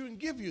elevate you and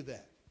give you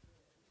that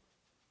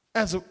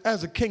as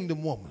a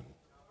kingdom woman.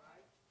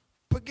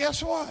 But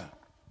guess what?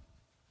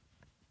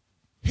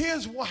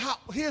 Here's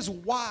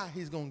why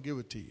he's going to give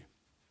it to you.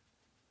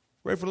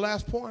 Ready for the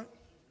last point?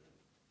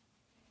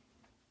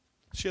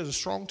 She has a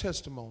strong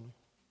testimony.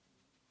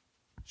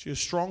 She has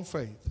strong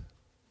faith.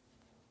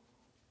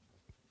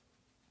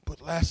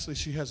 But lastly,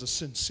 she has a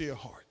sincere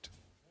heart.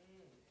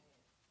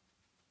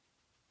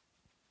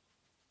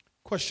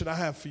 Question I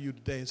have for you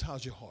today is,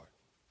 how's your heart?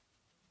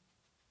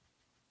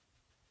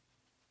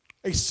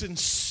 A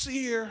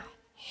sincere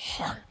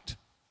heart.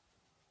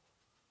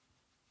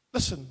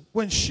 Listen,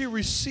 when she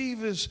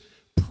receives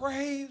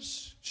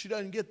praise, she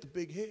doesn't get the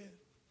big head.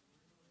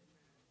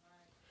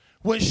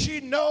 When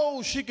she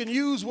knows she can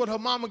use what her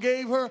mama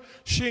gave her,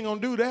 she ain't gonna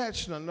do that.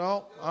 She's like,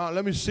 no,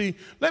 let me see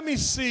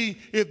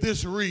if this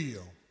is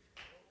real.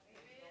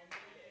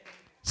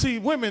 See,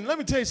 women, let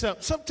me tell you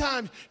something.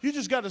 Sometimes you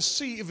just got to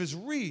see if it's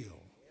real.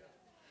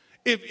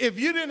 If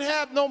you didn't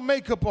have no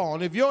makeup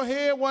on, if your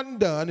hair wasn't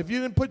done, if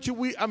you didn't put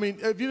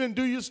if you didn't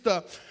do your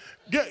stuff,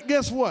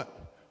 guess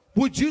what?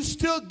 Would you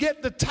still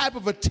get the type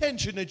of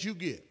attention that you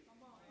get?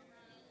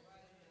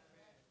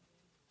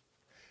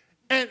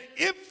 And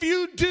if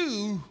you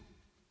do,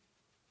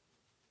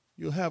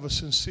 you'll have a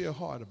sincere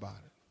heart about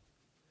it.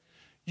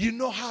 You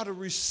know how to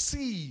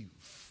receive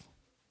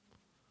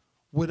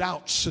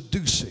without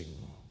seducing.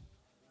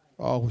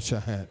 Oh, I wish I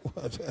had.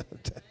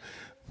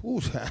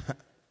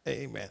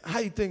 Amen. How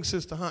you think,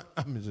 Sister Hunt?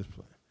 I'm just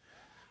playing.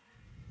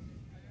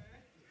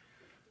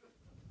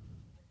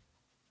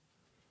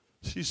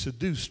 She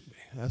seduced me.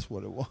 That's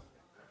what it was.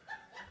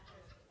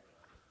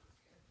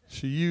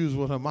 She used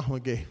what her mama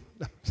gave.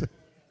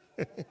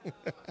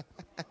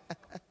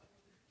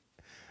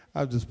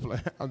 I'm just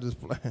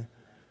playing.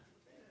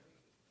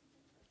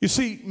 You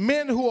see,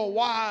 men who are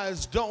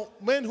wise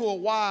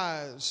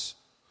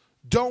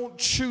don't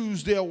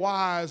choose their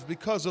wives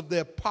because of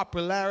their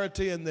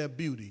popularity and their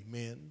beauty,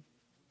 men.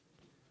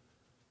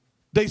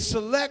 They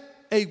select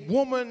a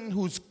woman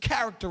who's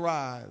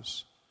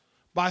characterized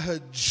by her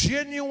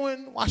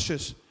genuine, watch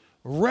this,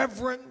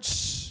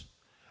 reverence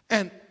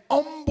and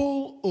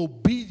humble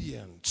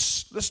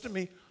obedience. Listen to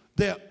me.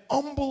 Their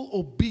humble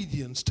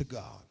obedience to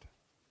God.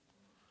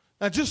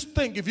 Now just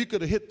think if you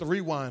could have hit the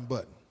rewind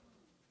button.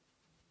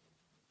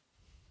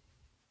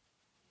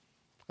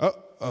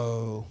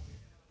 Uh-oh.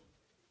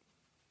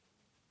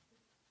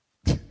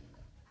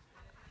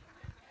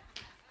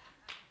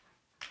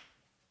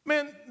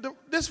 Man,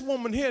 this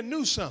woman here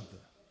knew something.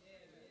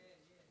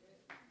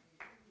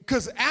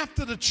 Because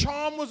after the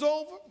charm was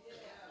over,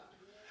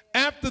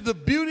 after the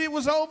beauty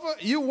was over,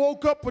 you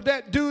woke up with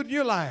that dude and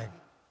you're like,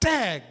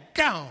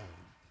 daggone.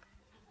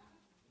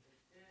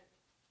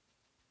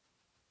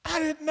 I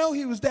didn't know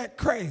he was that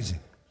crazy.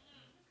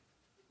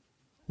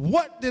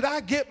 What did I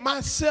get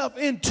myself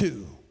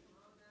into?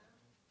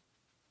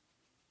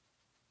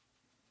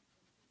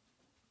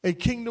 A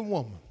kingdom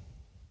woman.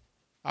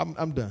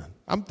 I'm done.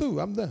 I'm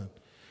through. I'm done.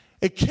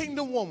 A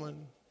kingdom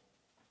woman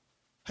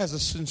has a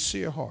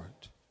sincere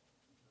heart.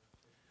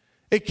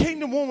 A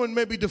kingdom woman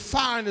may be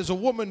defined as a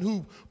woman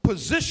who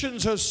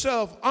positions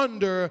herself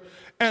under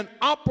and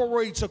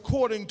operates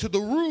according to the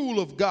rule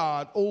of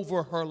God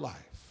over her life.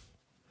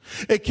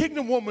 A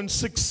kingdom woman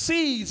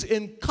succeeds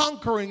in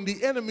conquering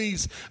the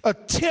enemy's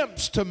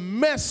attempts to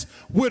mess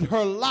with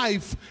her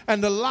life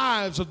and the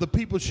lives of the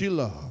people she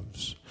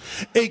loves.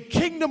 A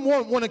kingdom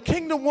woman, when a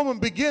kingdom woman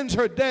begins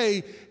her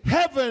day,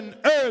 heaven,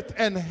 earth,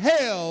 and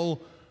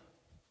hell,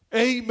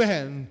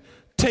 amen,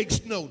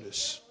 takes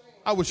notice.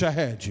 I wish I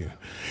had you.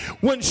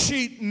 When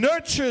she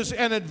nurtures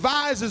and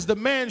advises the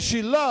man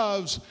she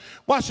loves,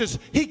 watch this,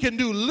 he can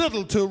do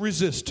little to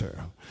resist her.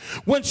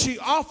 When she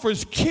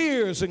offers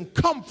cares and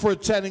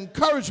comforts and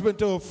encouragement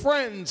to her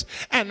friends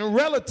and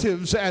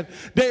relatives, and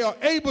they are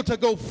able to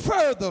go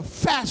further,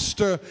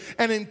 faster,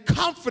 and in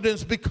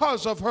confidence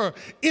because of her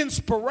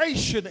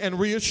inspiration and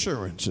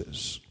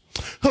reassurances.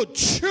 Her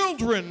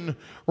children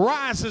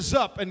rises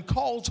up and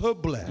calls her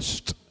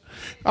blessed.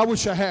 I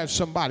wish I had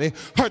somebody.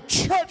 Her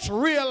church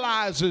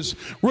relies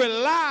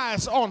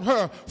on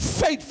her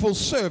faithful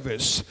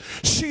service.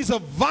 She's a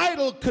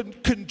vital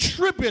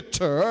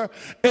contributor,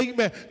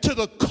 amen, to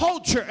the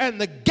culture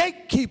and the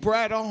gatekeeper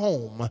at her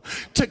home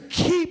to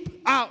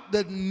keep out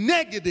the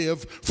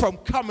negative from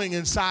coming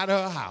inside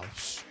her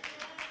house.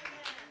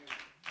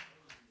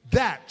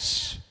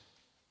 That's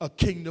a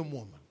kingdom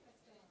woman.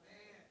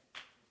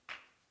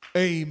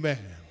 Amen.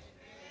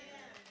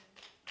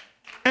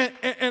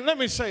 And let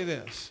me say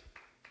this.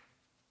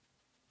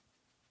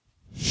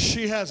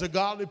 She has a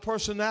godly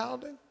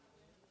personality.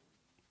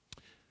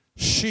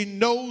 She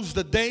knows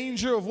the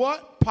danger of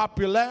what?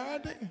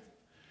 Popularity.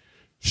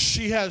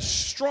 She has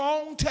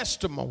strong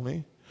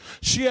testimony.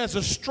 She has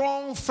a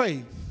strong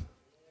faith.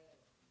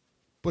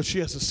 But she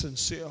has a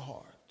sincere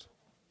heart.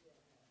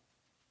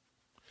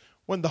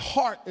 When the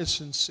heart is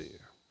sincere,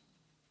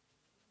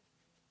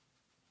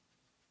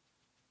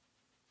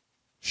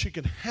 she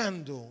can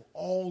handle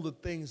all the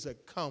things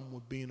that come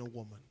with being a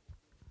woman.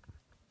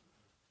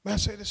 May I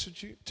say this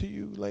to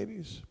you,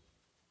 ladies?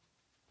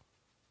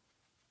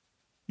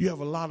 You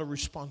have a lot of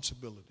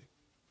responsibility.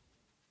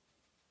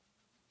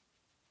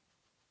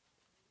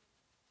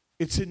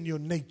 It's in your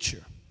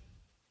nature.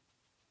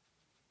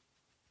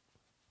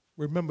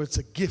 Remember, it's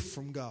a gift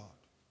from God.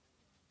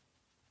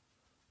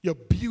 Your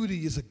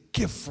beauty is a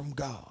gift from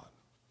God.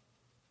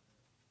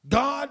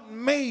 God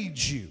made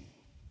you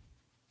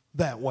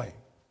that way.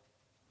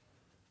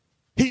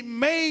 He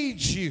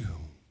made you.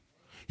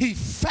 He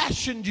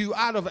fashioned you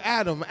out of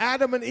Adam.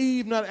 Adam and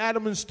Eve, not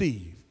Adam and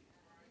Steve.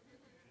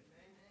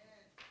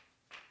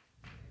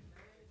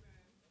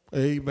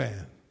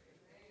 Amen.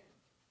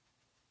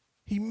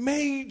 He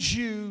made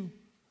you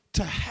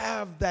to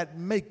have that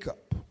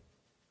makeup.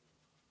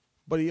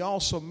 But he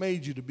also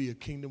made you to be a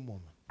kingdom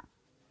woman.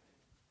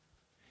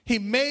 He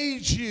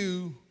made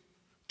you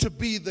to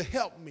be the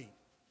helpmeet.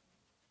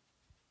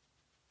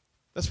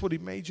 That's what he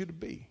made you to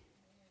be.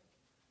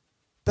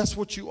 That's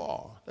what you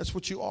are. That's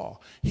what you are.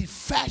 He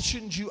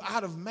fashioned you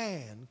out of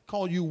man,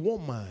 called you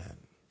woman.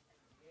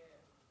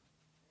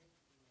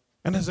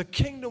 And as a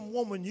kingdom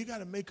woman, you got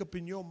to make up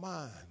in your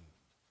mind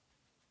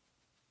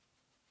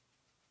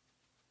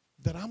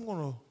that I'm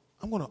going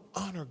to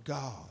honor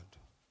God.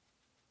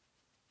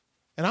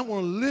 And I'm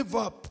going to live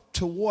up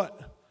to what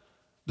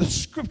The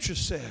scripture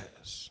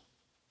says,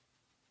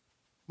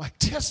 my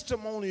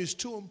testimony is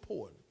too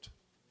important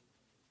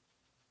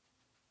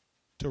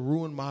to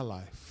ruin my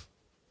life.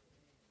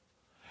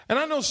 And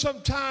I know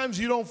sometimes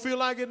you don't feel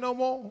like it no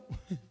more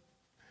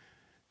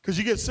because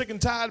you get sick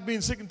and tired of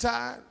being sick and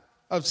tired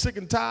of sick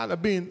and tired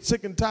of being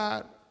sick and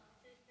tired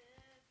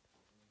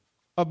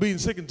of being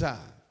sick and tired.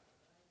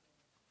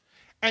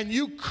 And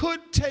you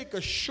could take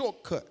a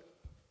shortcut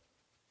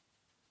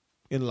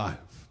in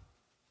life,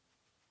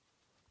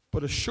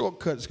 but a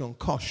shortcut is going to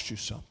cost you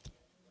something.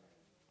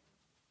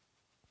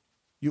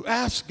 You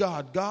ask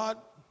God, God,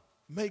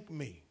 make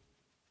me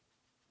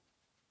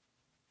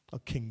a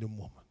kingdom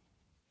woman.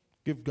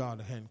 Give God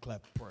a hand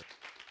clap of praise.